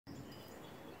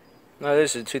No,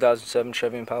 this is a 2007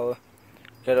 Chevy Impala.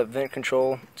 Got a vent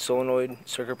control solenoid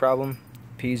circuit problem,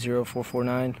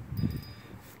 p0449.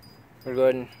 We're going to go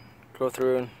ahead and go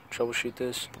through and troubleshoot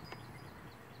this.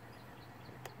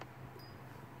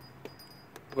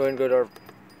 Go ahead and go to our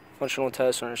functional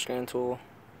test on our scan tool.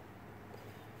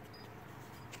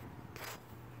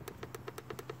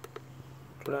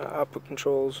 Put on output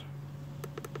controls.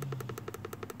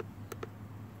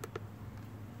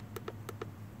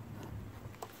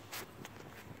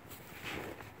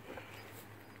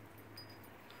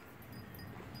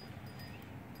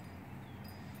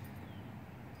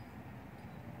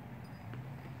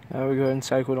 Now we go ahead and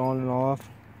cycle it on and off.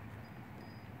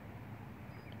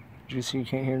 As you can see, you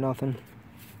can't hear nothing.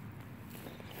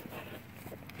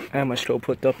 I have my strobe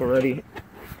hooked up already.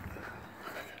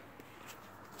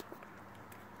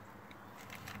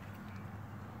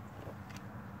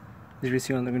 As you can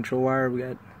see on the control wire, we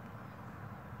got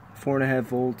 4.5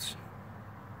 volts.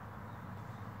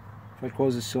 If I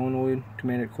close the solenoid,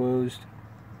 command it closed,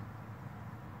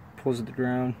 pulls at the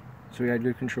ground, so we got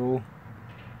good control.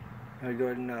 I go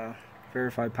ahead and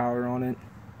verify power on it.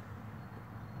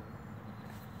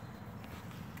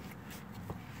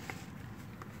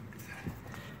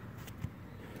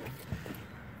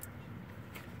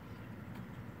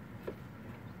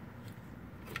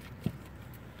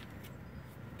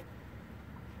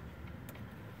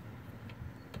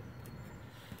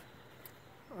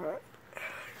 Alright.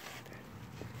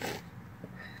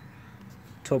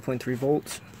 12.3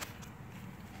 volts.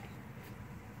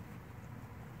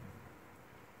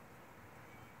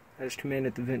 I just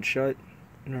commanded the vent shut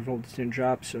and our voltage didn't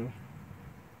drop, so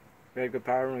we got good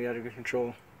power and we got a good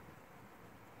control.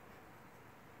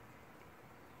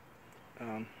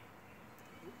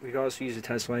 We could also use a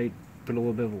test light, put a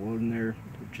little bit of a load in there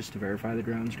just to verify the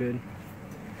ground's good.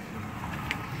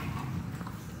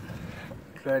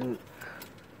 Go ahead and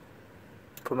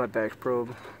put my back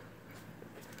probe.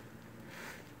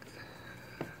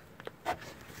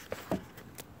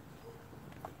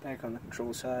 Back on the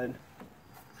control side.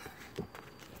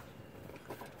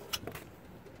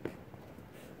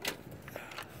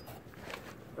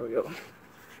 There we go.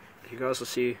 You can also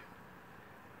see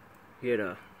you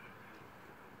get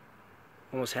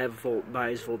almost half volt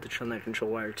bias voltage on that control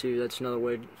wire too. That's another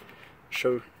way to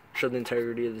show the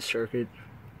integrity of the circuit.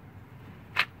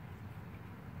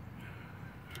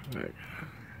 Alright.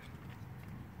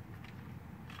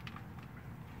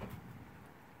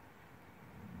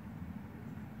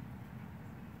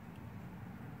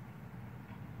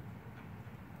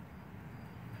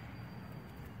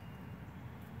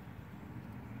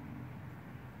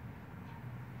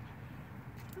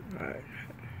 Alright.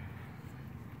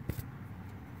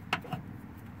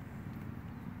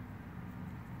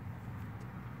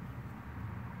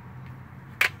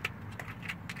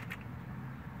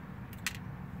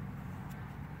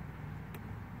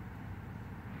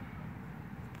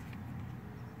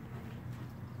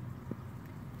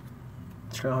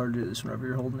 It's kind of hard to do this whenever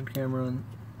you're holding the camera and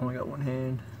only got one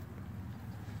hand.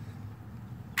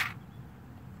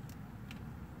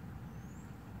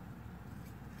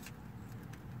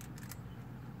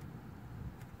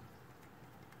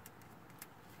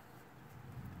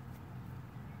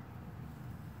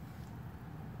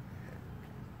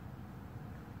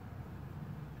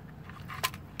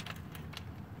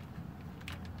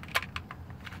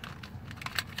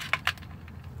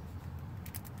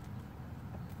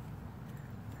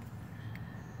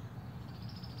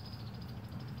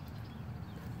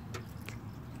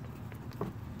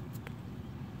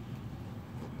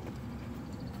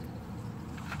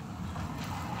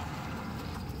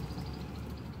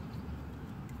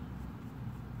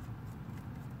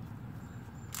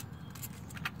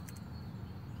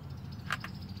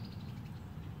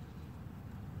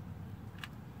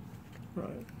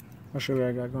 Right. I'll show you what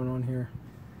I got going on here.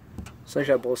 So I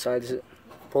got both sides,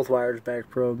 both wires back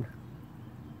probed.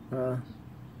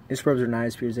 These probes are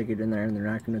nice because they get in there and they're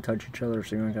not going to touch each other,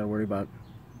 so you don't got to worry about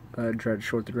trying to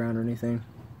short the ground or anything.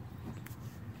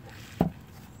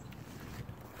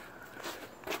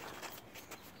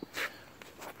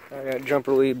 I got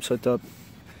jumper leads hooked up.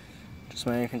 Just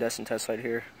my incandescent test light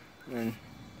here. And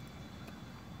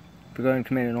we go ahead and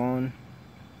command it on.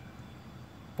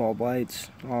 Bulb lights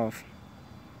off.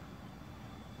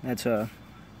 That's it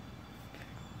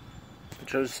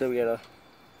shows us that we got a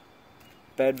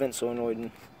bad vent solenoid and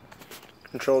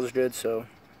control is good, so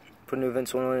put a new vent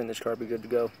solenoid in this car, be good to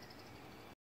go.